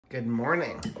Good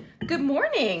morning. Good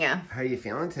morning. How are you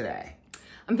feeling today?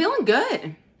 I'm feeling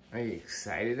good. Are you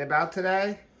excited about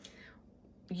today?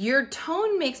 Your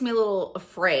tone makes me a little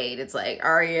afraid. It's like,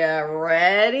 are you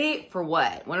ready? For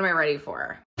what? What am I ready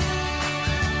for?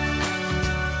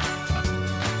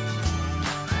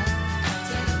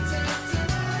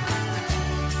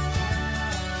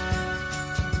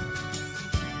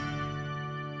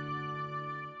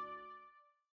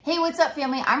 Hey, what's up,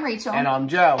 family? I'm Rachel. And I'm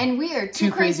Joe. And we are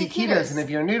Two Crazy Ketos. And if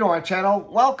you're new to our channel,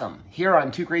 welcome. Here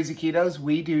on Two Crazy Ketos,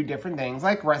 we do different things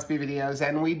like recipe videos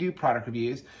and we do product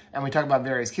reviews and we talk about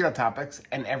various keto topics.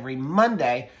 And every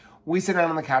Monday, we sit down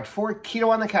on the couch for Keto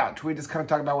on the Couch. We just kind of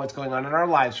talk about what's going on in our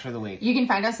lives for the week. You can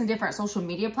find us on different social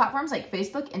media platforms like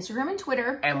Facebook, Instagram, and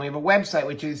Twitter. And we have a website,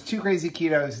 which is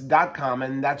twocrazyketos.com,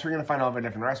 and that's where you're going to find all of our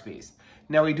different recipes.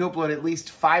 Now, we do upload at least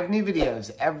 5 new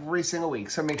videos every single week,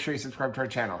 so make sure you subscribe to our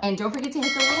channel. And don't forget to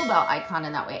hit the little bell icon,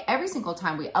 and that way, every single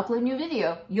time we upload a new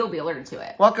video, you'll be alerted to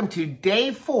it. Welcome to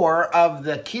day 4 of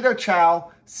the Keto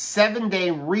Chow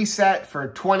 7-day reset for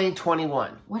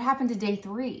 2021. What happened to day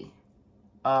 3?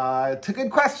 It's a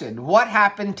good question. What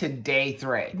happened to day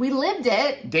 3? We lived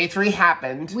it. Day 3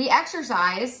 happened. We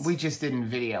exercised. We just didn't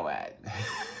video it.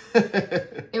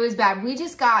 It was bad. We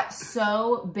just got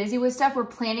so busy with stuff. We're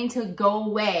planning to go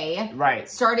away. Right.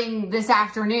 Starting this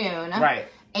afternoon. Right.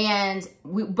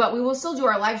 But we will still do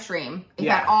our live stream if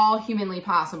at all humanly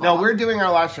possible. No, we're doing our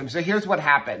live stream. So here's what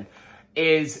happened.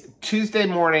 Is Tuesday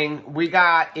morning, we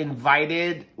got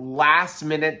invited last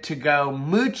minute to go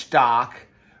Mooch-dock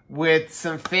with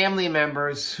some family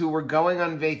members who were going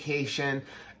on vacation.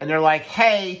 And they're like,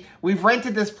 hey, we've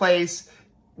rented this place.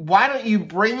 Why don't you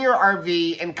bring your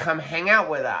RV and come hang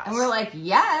out with us? And we're like,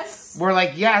 yes. We're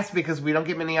like, yes, because we don't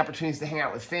get many opportunities to hang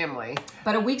out with family.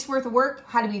 But a week's worth of work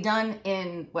had to be done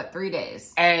in, 3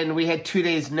 days? And we had 2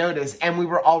 days notice. And we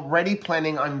were already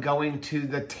planning on going to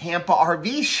the Tampa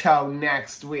RV show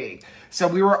next week. So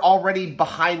we were already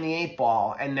behind the 8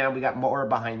 ball. And now we got more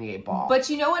behind the 8 ball. But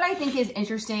you know what I think is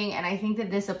interesting? And I think that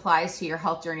this applies to your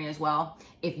health journey as well.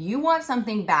 If you want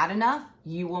something bad enough,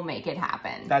 you will make it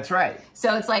happen. That's right.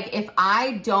 So it's like, if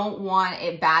I don't want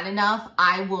it bad enough,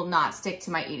 I will not stick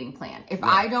to my eating plan. If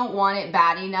I don't want it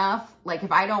bad enough, like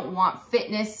if I don't want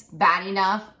fitness bad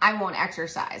enough, I won't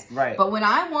exercise. Right. But when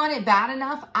I want it bad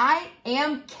enough, I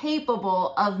am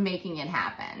capable of making it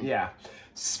happen. Yeah.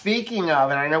 Speaking of,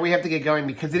 and I know we have to get going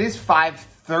because it is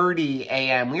 5:30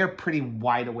 a.m. We are pretty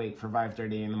wide awake for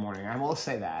 5:30 in the morning. I will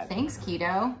say that. Thanks,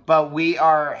 Keto. But we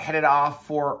are headed off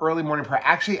for early morning prayer.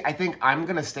 Actually, I think I'm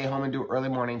going to stay home and do early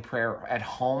morning prayer at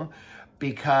home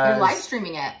because... You're live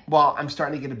streaming it. Well, I'm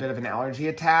starting to get a bit of an allergy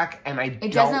attack and I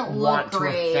don't want to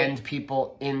offend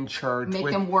people in church.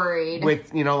 Make them worried.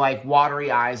 With, like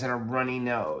watery eyes and a runny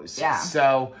nose. Yeah.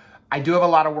 So... I do have a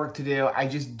lot of work to do. I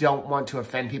just don't want to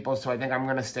offend people, so I think I'm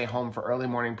going to stay home for early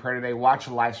morning prayer today, watch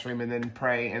the live stream, and then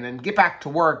pray, and then get back to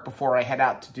work before I head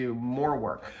out to do more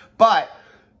work. But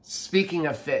speaking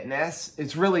of fitness,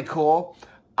 it's really cool.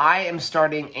 I am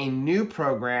starting a new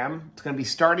program. It's going to be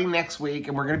starting next week,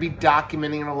 and we're going to be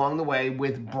documenting it along the way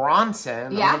with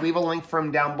Bronson. Yeah. I'm going to leave a link for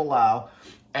him down below,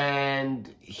 and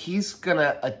he's going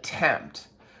to attempt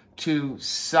to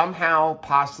somehow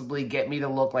possibly get me to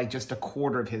look like just a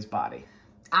quarter of his body.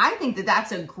 I think that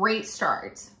that's a great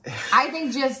start. I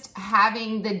think just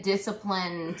having the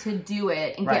discipline to do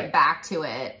it and get back to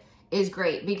it is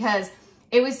great because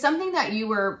it was something that you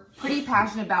were pretty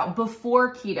passionate about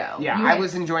before keto. Yeah, I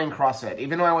was enjoying CrossFit.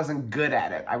 Even though I wasn't good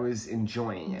at it, I was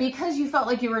enjoying it. Because you felt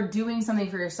like you were doing something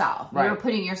for yourself. Right. You were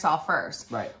putting yourself first.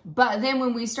 Right. But then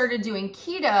when we started doing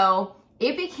keto,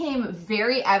 it became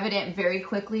very evident very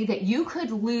quickly that you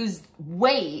could lose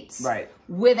weight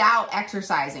without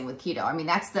exercising with keto. I mean,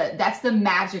 that's the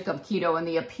magic of keto and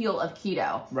the appeal of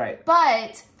keto. Right.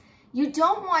 But you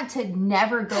don't want to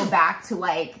never go back to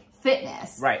like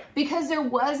fitness. Right. Because there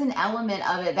was an element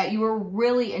of it that you were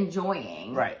really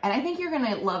enjoying. Right. And I think you're going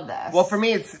to love this. Well, for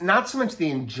me, it's not so much the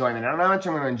enjoyment. I don't know how much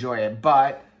I'm going to enjoy it,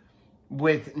 but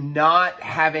with not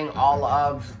having all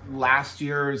of last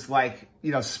year's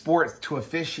sports to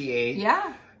officiate,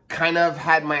 kind of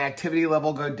had my activity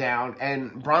level go down,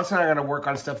 and Bronson and I are going to work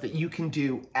on stuff that you can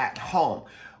do at home.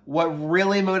 What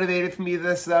really motivated me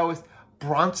this, though, is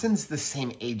Bronson's the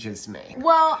same age as me.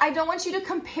 Well, I don't want you to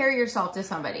compare yourself to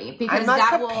somebody because I'm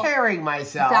not comparing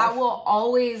myself. That will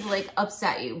always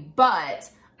upset you. But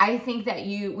I think that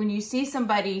when you see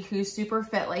somebody who's super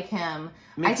fit like him,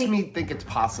 makes me think it's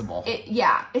possible.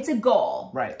 It's a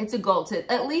goal. Right. It's a goal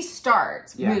to at least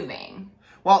start moving.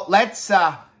 Well, let's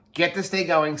get this day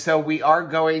going. So we are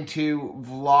going to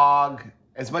vlog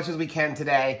as much as we can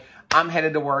today. I'm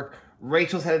headed to work.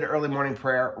 Rachel's headed to early morning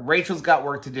prayer. Rachel's got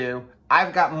work to do.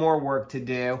 I've got more work to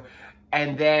do.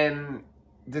 And then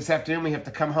this afternoon we have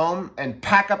to come home and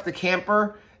pack up the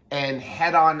camper and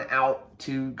head on out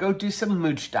to go do some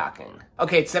mooch-docking.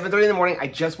 Okay, it's 7:30 in the morning. I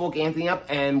just woke Anthony up,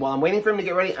 and while I'm waiting for him to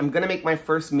get ready, I'm gonna make my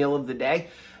first meal of the day.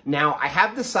 Now, I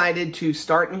have decided to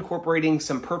start incorporating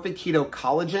some Perfect Keto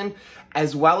collagen,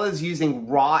 as well as using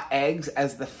raw eggs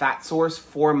as the fat source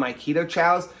for my keto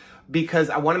chows, because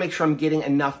I wanna make sure I'm getting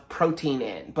enough protein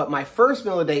in. But my first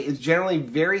meal of the day is generally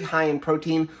very high in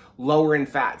protein, lower in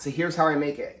fat. So here's how I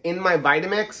make it. In my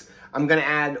Vitamix, I'm gonna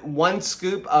add 1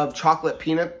 scoop of chocolate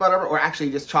peanut butter, or actually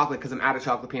just chocolate because I'm out of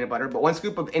chocolate peanut butter, but 1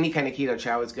 scoop of any kind of keto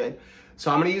chow is good. So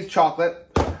I'm gonna use chocolate.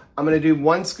 I'm gonna do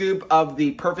 1 scoop of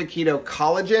the Perfect Keto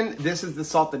collagen. This is the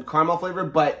salted caramel flavor,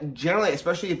 but generally,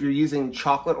 especially if you're using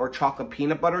chocolate or chocolate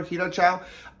peanut butter keto chow,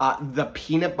 the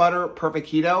peanut butter Perfect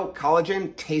Keto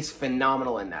collagen tastes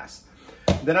phenomenal in this.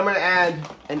 Then I'm gonna add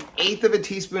 1/8 of a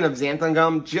teaspoon of xanthan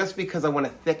gum just because I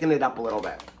wanna thicken it up a little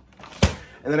bit.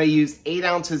 And then I use 8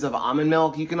 ounces of almond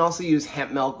milk. You can also use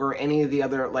hemp milk or any of the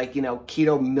other, like,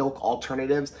 keto milk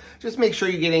alternatives. Just make sure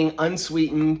you're getting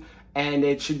unsweetened, and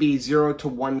it should be 0 to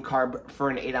 1 carb for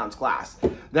an 8-ounce glass.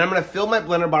 Then I'm gonna fill my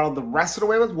blender bottle the rest of the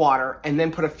way with water and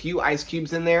then put a few ice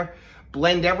cubes in there,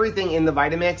 blend everything in the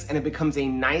Vitamix, and it becomes a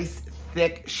nice,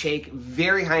 thick shake,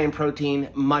 very high in protein,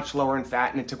 much lower in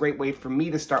fat, and it's a great way for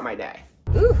me to start my day.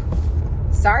 Ooh,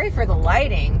 sorry for the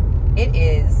lighting. It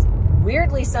is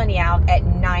weirdly sunny out at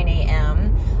 9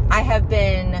 a.m. I have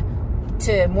been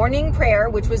to morning prayer,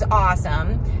 which was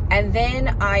awesome. And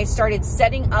then I started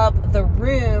setting up the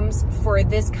rooms for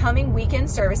this coming weekend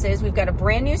services. We've got a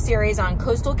brand new series on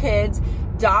Coastal Kids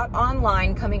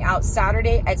 .online coming out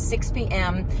Saturday at 6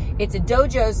 p.m. It's a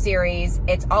dojo series.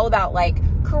 It's all about like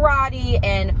karate,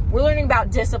 and we're learning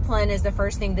about discipline is the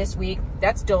first thing this week.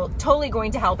 That's totally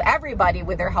going to help everybody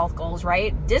with their health goals,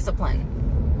 right? Discipline.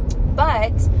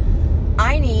 But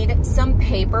I need some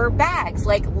paper bags,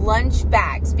 like lunch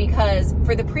bags, because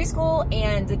for the preschool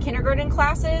and the kindergarten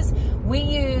classes, we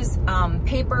use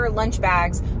paper lunch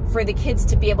bags for the kids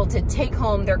to be able to take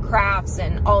home their crafts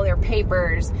and all their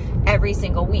papers every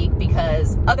single week,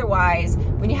 because otherwise,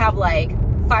 when you have like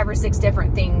 5 or 6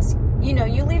 different things,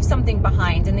 you leave something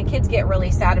behind, and the kids get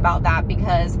really sad about that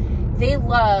because they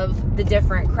love the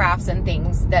different crafts and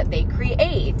things that they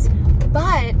create.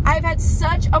 But I've had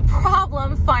such a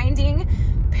problem finding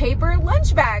paper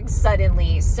lunch bags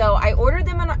suddenly. So I ordered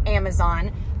them on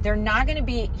Amazon. They're not gonna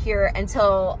be here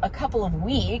until a couple of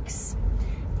weeks.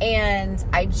 And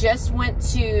I just went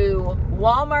to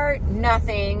Walmart,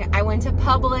 nothing. I went to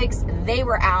Publix, they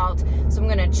were out. So I'm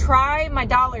gonna try my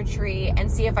Dollar Tree and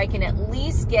see if I can at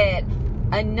least get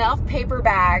enough paper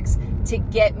bags to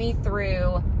get me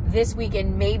through this week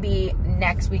and maybe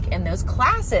next week in those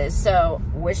classes. So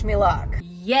wish me luck.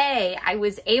 Yay, I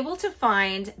was able to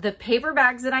find the paper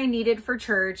bags that I needed for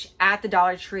church at the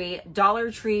Dollar Tree. Dollar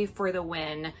Tree for the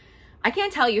win. I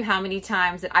can't tell you how many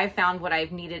times that I've found what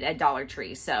I've needed at Dollar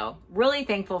Tree. So really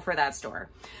thankful for that store.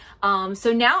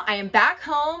 So now I am back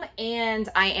home and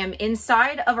I am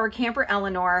inside of our camper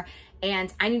Eleanor,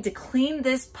 and I need to clean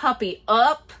this puppy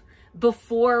up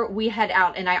before we head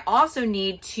out. And I also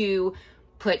need to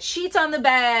put sheets on the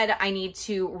bed. I need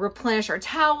to replenish our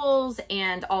towels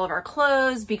and all of our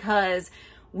clothes, because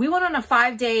we went on a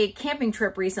 5-day camping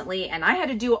trip recently and I had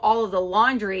to do all of the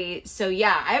laundry. So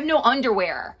yeah, I have no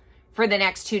underwear for the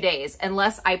next 2 days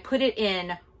unless I put it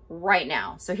in right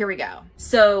now. So here we go.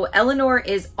 So Eleanor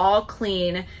is all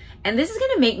clean, and this is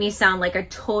gonna make me sound like a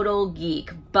total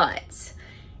geek, but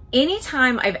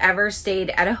anytime I've ever stayed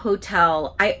at a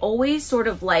hotel, I always sort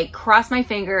of like cross my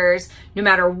fingers no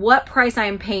matter what price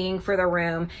I'm paying for the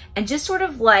room, and just sort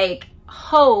of like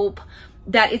hope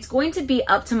that it's going to be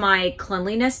up to my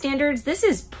cleanliness standards. This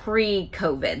is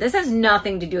pre-COVID. This has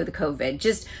nothing to do with COVID.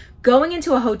 Just going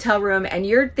into a hotel room and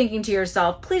you're thinking to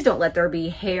yourself, please don't let there be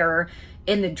hair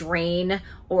in the drain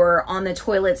or on the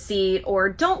toilet seat, or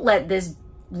don't let this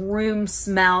room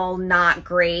smell not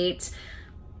great.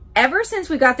 Ever since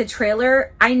we got the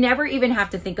trailer, I never even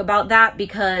have to think about that,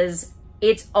 because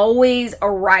it's always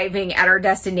arriving at our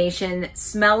destination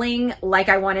smelling like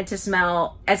I want it to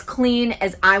smell, as clean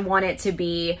as I want it to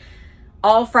be,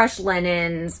 all fresh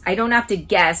linens. I don't have to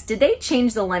guess, did they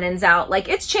change the linens out? Like,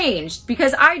 it's changed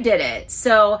because I did it.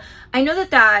 So I know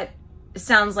that that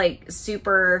sounds like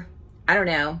super, I don't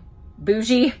know,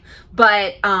 bougie,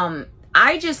 but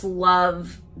I just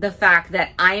love the fact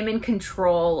that I am in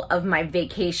control of my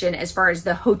vacation as far as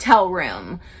the hotel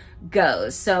room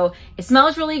goes. So it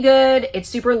smells really good. It's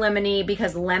super lemony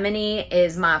because lemony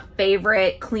is my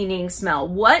favorite cleaning smell.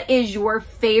 What is your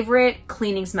favorite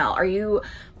cleaning smell? Are you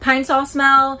pine saw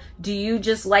smell? Do you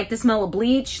just like the smell of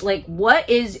bleach? Like, what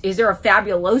is there a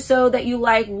Fabuloso that you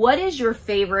like? What is your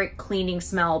favorite cleaning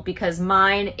smell? Because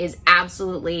mine is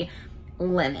absolutely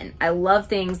lemon. I love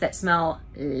things that smell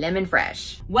lemon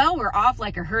fresh. Well, we're off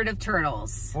like a herd of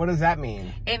turtles. What does that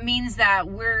mean? It means that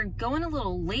we're going a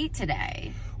little late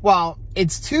today. Well,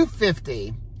 it's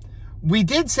 2:50. We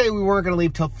did say we weren't going to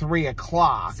leave till 3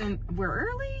 o'clock. So we're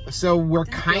early? So we're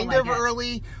kind of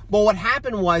early. Well, what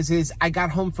happened is I got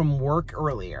home from work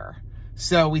earlier.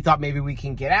 So we thought maybe we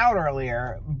can get out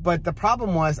earlier. But the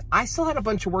problem was I still had a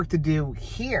bunch of work to do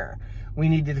here. We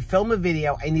needed to film a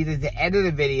video. I needed to edit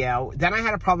a video. Then I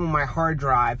had a problem with my hard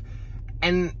drive.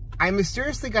 And I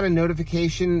mysteriously got a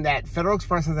notification that Federal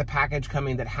Express has a package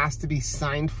coming that has to be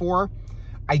signed for.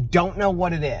 I don't know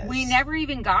what it is. We never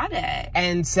even got it.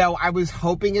 And so I was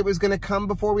hoping it was going to come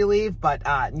before we leave, but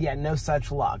yeah, no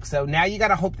such luck. So now you got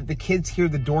to hope that the kids hear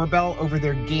the doorbell over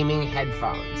their gaming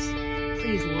headphones.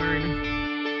 Please, Lord.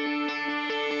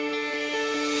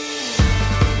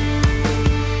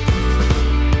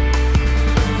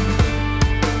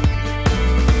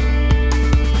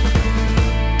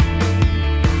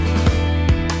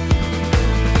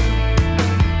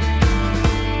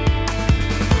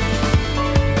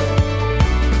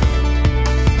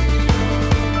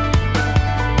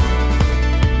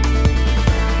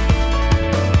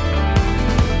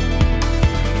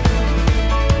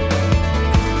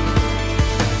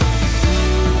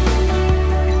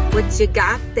 What you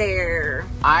got there?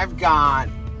 I've got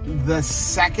the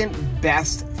second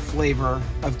best flavor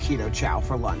of keto chow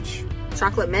for lunch.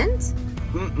 Chocolate mint?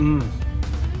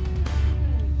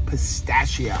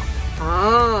 Pistachio.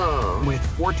 Oh. With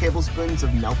 4 tablespoons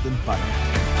of melted butter.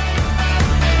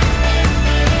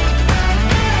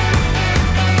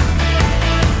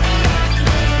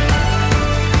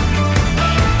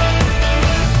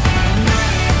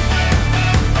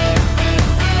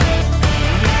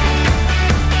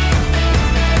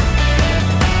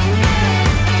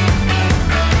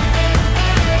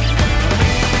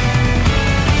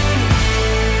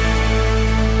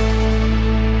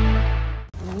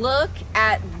 Look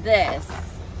at this.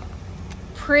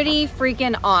 Pretty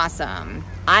freaking awesome.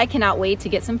 I cannot wait to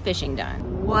get some fishing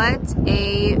done. What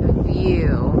a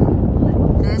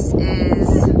view. This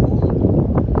is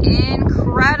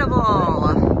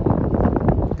incredible.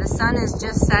 The sun is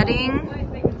just setting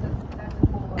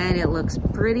and it looks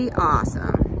pretty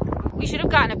awesome. We should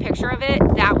have gotten a picture of it.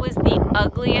 That was the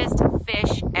ugliest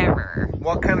fish ever.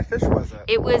 What kind of fish was it?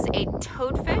 It was a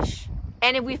toadfish.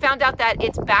 And we found out that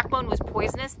its backbone was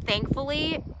poisonous.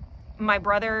 Thankfully, my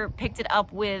brother picked it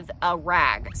up with a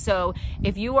rag. So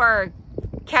if you are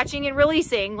catching and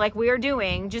releasing like we are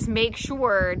doing, just make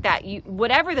sure that you,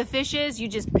 whatever the fish is, you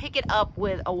just pick it up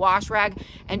with a wash rag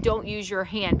and don't use your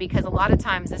hand, because a lot of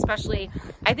times, especially,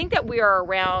 I think that we are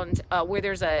around where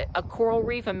there's a coral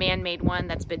reef, a man-made one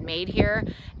that's been made here,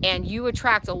 and you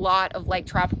attract a lot of like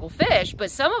tropical fish, but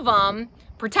some of them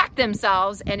protect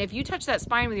themselves, and if you touch that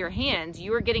spine with your hands,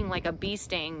 you are getting like a bee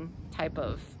sting type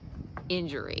of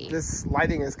injury. This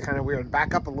lighting is kind of weird.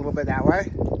 Back up a little bit that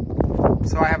way.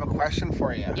 So I have a question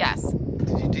for you. Yes.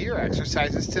 Did you do your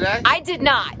exercises today? I did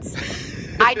not.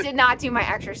 I did not do my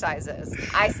exercises.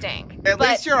 I stink. At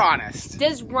least you're honest.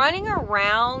 Does running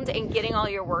around and getting all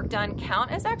your work done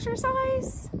count as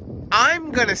exercise?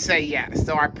 I'm going to say yes,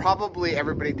 though probably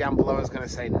everybody down below is going to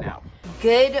say no.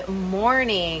 Good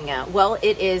morning. Well,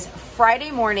 it is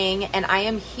Friday morning and I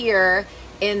am here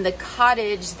in the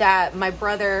cottage that my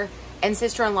brother and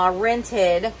sister-in-law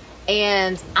rented,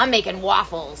 and I'm making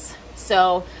waffles.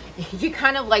 So you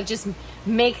kind of like just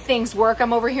make things work.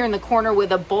 I'm over here in the corner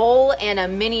with a bowl and a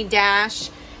mini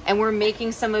dash, and we're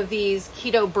making some of these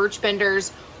keto birch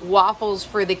benders waffles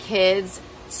for the kids.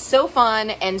 So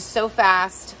fun and so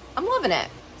fast. I'm loving it.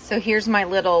 So here's my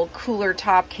little cooler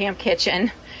top camp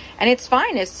kitchen, and it's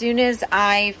fine. As soon as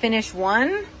I finish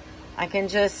one, I can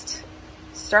just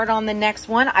start on the next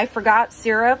one. I forgot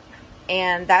syrup,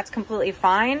 and that's completely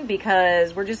fine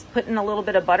because we're just putting a little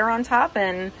bit of butter on top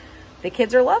and the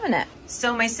kids are loving it.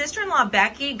 So my sister-in-law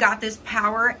Becky got this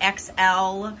Power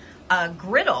XL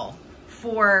griddle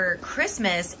for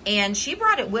Christmas, and she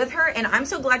brought it with her, and I'm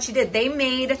so glad she did. They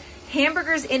made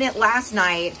hamburgers in it last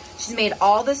night. She's made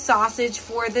all the sausage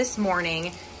for this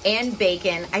morning and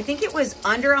bacon. I think it was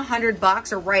under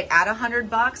 $100 or right at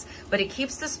 $100, but it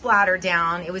keeps the splatter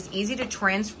down. It was easy to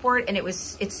transport, and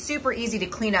it's super easy to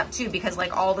clean up too, because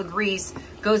like all the grease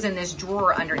goes in this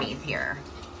drawer underneath here.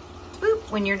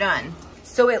 Boop, when you're done.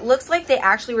 So it looks like they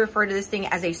actually refer to this thing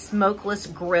as a smokeless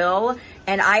grill.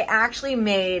 And I actually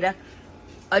made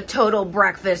a total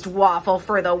breakfast waffle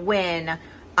for the win.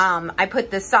 I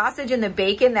put the sausage and the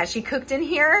bacon that she cooked in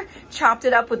here, chopped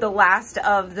it up with the last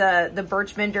of the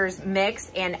Birchbinder's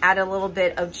mix, and added a little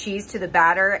bit of cheese to the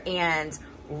batter, and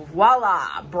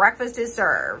voila, breakfast is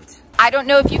served. I don't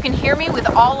know if you can hear me with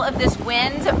all of this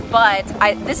wind, but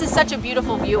this is such a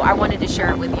beautiful view. I wanted to share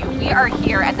it with you. We are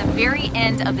here at the very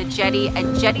end of the jetty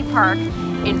at Jetty Park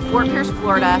in Fort Pierce,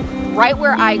 Florida, right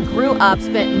where I grew up,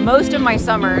 spent most of my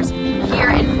summers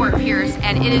here in Fort Pierce,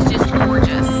 and it is just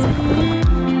gorgeous.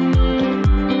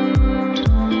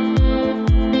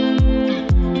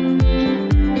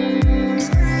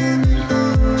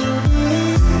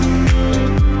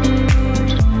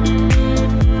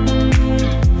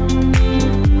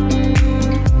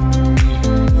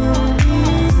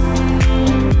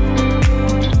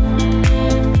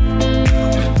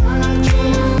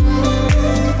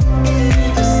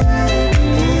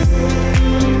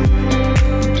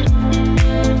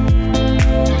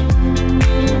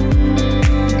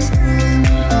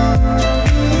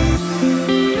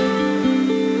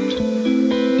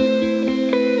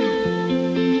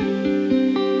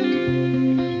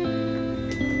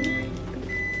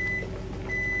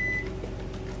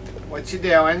 What you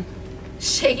doing?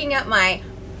 Shaking up my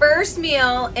first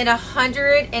meal in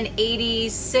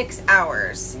 186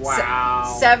 hours.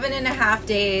 Wow. 7.5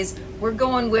 days. We're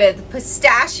going with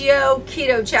pistachio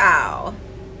keto chow.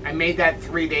 I made that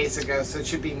 3 days ago, so it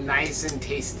should be nice and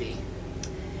tasty.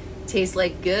 Tastes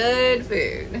like good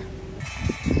food.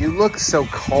 You look so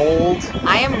cold.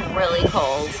 I am really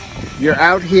cold. You're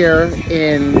out here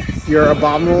in your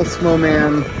abominable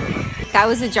snowman. That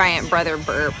was a giant brother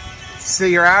burp. So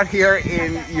you're out here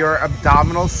in your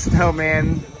abdominal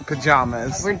snowman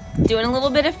pajamas. We're doing a little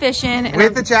bit of fishing. And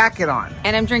with the jacket on.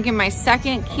 And I'm drinking my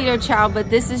second keto chow, but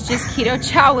this is just keto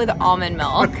chow with almond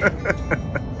milk.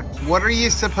 What are you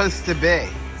supposed to be?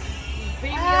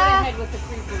 Baby Yoda head with a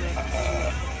creeper in it.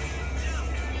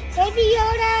 Baby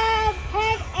Yoda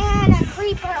head and a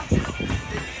creeper.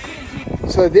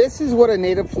 So this is what a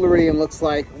native Floridian looks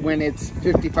like when it's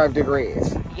 55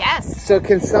 degrees. Yes. So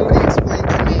can somebody explain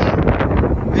to me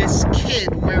this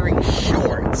kid wearing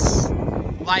shorts?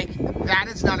 Like, that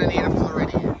is not a native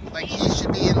Floridian. Like, he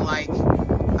should be in like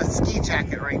a ski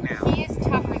jacket right now. He is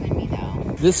tougher than me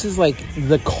though. This is like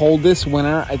the coldest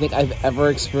winter I think I've ever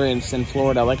experienced in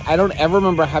Florida. Like, I don't ever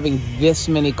remember having this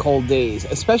many cold days,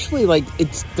 especially like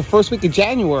it's the first week of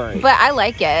January. But I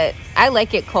like it. I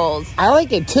like it cold. I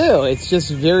like it too. It's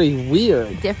just very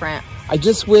weird. Different. I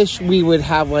just wish we would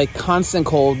have like constant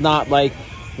cold, not like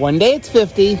one day it's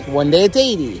 50, one day it's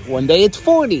 80, one day it's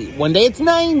 40, one day it's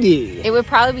 90. It would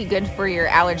probably be good for your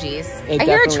allergies. It I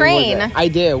hear a train. I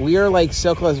do. We are like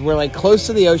so close. We're like close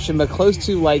to the ocean, but close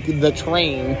to like the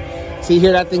train. So you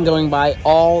hear that thing going by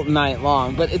all night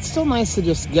long. But it's still nice to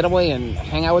just get away and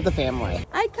hang out with the family.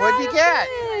 I caught What'd you get?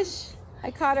 fish.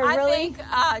 I caught a really...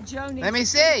 I think Joe needs Let me to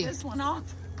see. take this one off.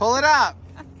 Pull it up.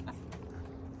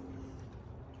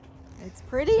 It's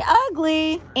pretty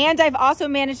ugly. And I've also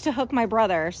managed to hook my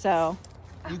brother, so...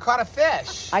 You caught a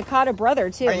fish. I caught a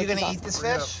brother, too. Are you going to eat this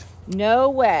fish? No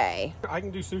way. I can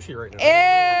do sushi right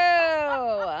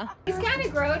now. Ew. He's kind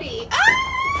of grody.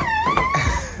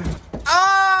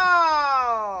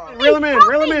 Oh! Reel him in,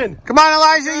 reel him in. Come on,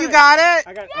 Elijah, you got it.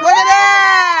 I got it. Look at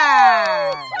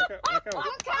that!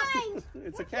 What kind?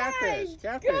 It's a catfish.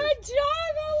 Catfish. Good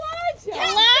job,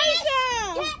 Elijah.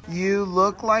 You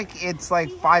look like it's like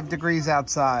 5 degrees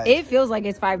outside. It feels like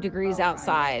it's 5 degrees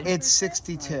outside. It's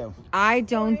 62. I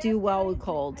don't do well with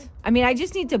cold. I mean, I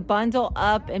just need to bundle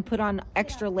up and put on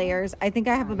extra layers. I think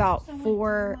I have about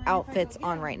 4 outfits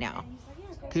on right now.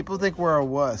 People think we're a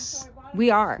wuss.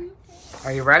 We are.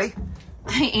 Are you ready?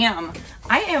 I am.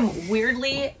 I am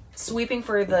weirdly sweeping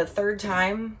for the 3rd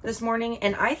time this morning,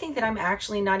 and I think that I'm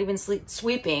actually not even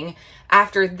sweeping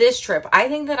after this trip. I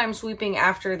think that I'm sweeping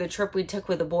after the trip we took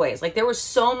with the boys. Like, there was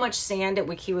so much sand at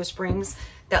Wekiwa Springs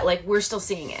that, like, we're still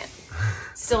seeing it.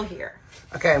 It's still here.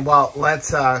 Okay, well,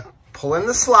 let's pull in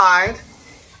the slide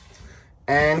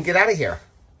and get out of here.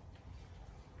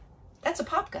 That's a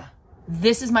popka.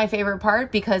 This is my favorite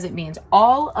part because it means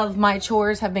all of my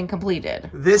chores have been completed.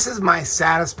 This is my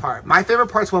saddest part. My favorite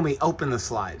part's when we open the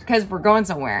slide. Because we're going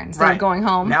somewhere instead of going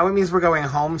home. Now it means we're going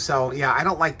home, so yeah, I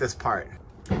don't like this part.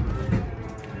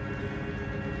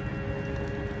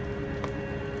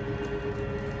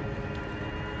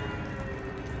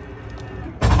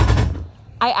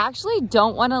 I actually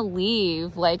don't want to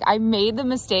leave. Like, I made the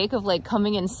mistake of like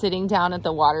coming and sitting down at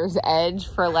the water's edge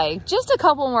for like just a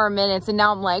couple more minutes. And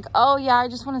now I'm like, oh yeah, I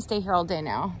just want to stay here all day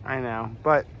now. I know,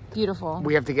 but beautiful.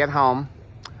 We have to get home.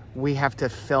 We have to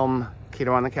film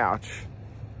Keto on the Couch.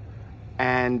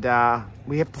 And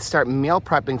we have to start meal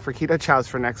prepping for Keto Chows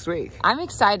for next week. I'm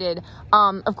excited.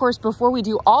 Of course, before we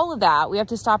do all of that, we have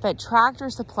to stop at Tractor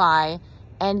Supply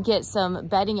and get some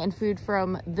bedding and food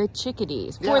from the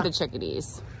chickadees, for the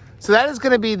chickadees. So that is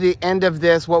going to be the end of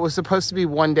this. What was supposed to be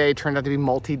one day turned out to be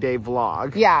multi-day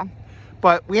vlog. Yeah.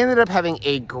 But we ended up having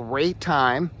a great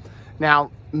time. Now,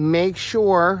 make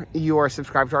sure you are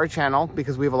subscribed to our channel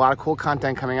because we have a lot of cool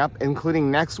content coming up,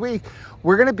 including next week.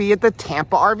 We're going to be at the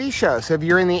Tampa RV show. So if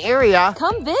you're in the area,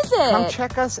 come visit. Come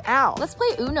check us out. Let's play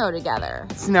Uno together.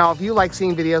 So now, if you like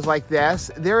seeing videos like this,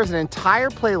 there is an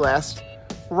entire playlist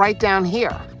right down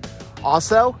here.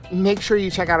 Also, make sure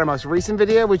you check out our most recent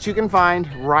video, which you can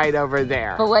find right over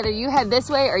there. But whether you head this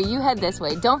way or you head this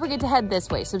way, don't forget to head this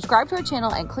way. Subscribe to our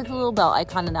channel and click the little bell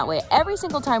icon, and that way every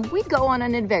single time we go on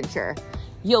an adventure,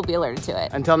 you'll be alerted to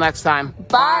it. Until next time.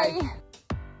 Bye.